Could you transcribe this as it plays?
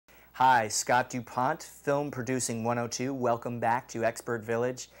Hi, Scott Dupont, Film Producing 102. Welcome back to Expert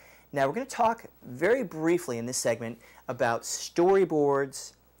Village. Now we're going to talk very briefly in this segment about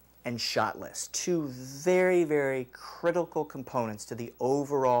storyboards and shot lists, two very, very critical components to the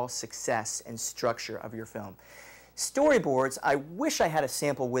overall success and structure of your film. Storyboards, I wish I had a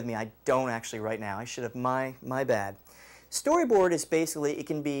sample with me. I don't actually right now. I should have, my bad. Storyboard is basically, it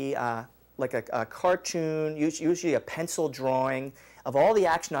can be like a cartoon, usually a pencil drawing of all the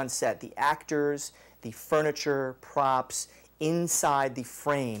action on set, the actors, the furniture, props, inside the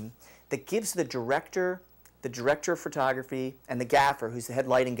frame, that gives the director of photography, and the gaffer, who's the head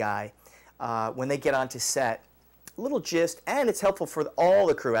lighting guy, when they get onto set, a little gist, and it's helpful for all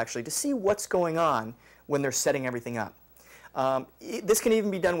the crew actually to see what's going on when they're setting everything up. This can even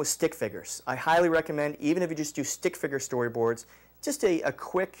be done with stick figures. I highly recommend, even if you just do stick figure storyboards, just a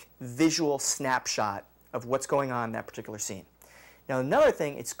quick visual snapshot of what's going on in that particular scene. Now another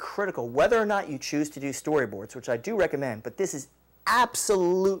thing, it's critical, whether or not you choose to do storyboards, which I do recommend, but this is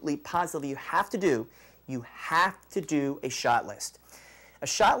absolutely positive you have to do a shot list. A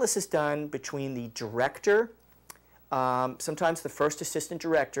shot list is done between the director, sometimes the first assistant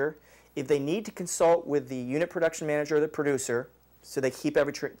director, if they need to consult with the unit production manager or the producer so they keep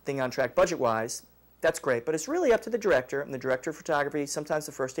everything on track budget-wise, that's great, but it's really up to the director and the director of photography, sometimes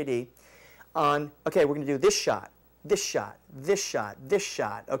the first AD, on, okay, we're going to do this shot, this shot, this shot, this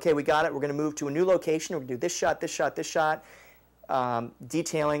shot. Okay, we got it. We're going to move to a new location. We're going to do this shot, this shot, this shot,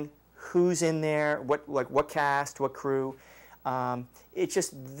 detailing who's in there, what cast, what crew.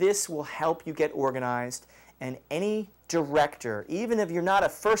 This will help you get organized, and any director, even if you're not a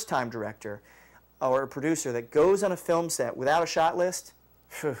first-time director or a producer that goes on a film set without a shot list,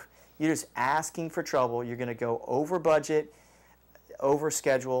 you're just asking for trouble. You're going to go over budget, over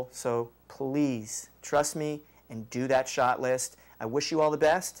schedule, so please trust me and do that shot list. I wish you all the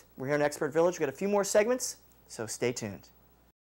best. We're here in Expert Village. We've got a few more segments, so stay tuned.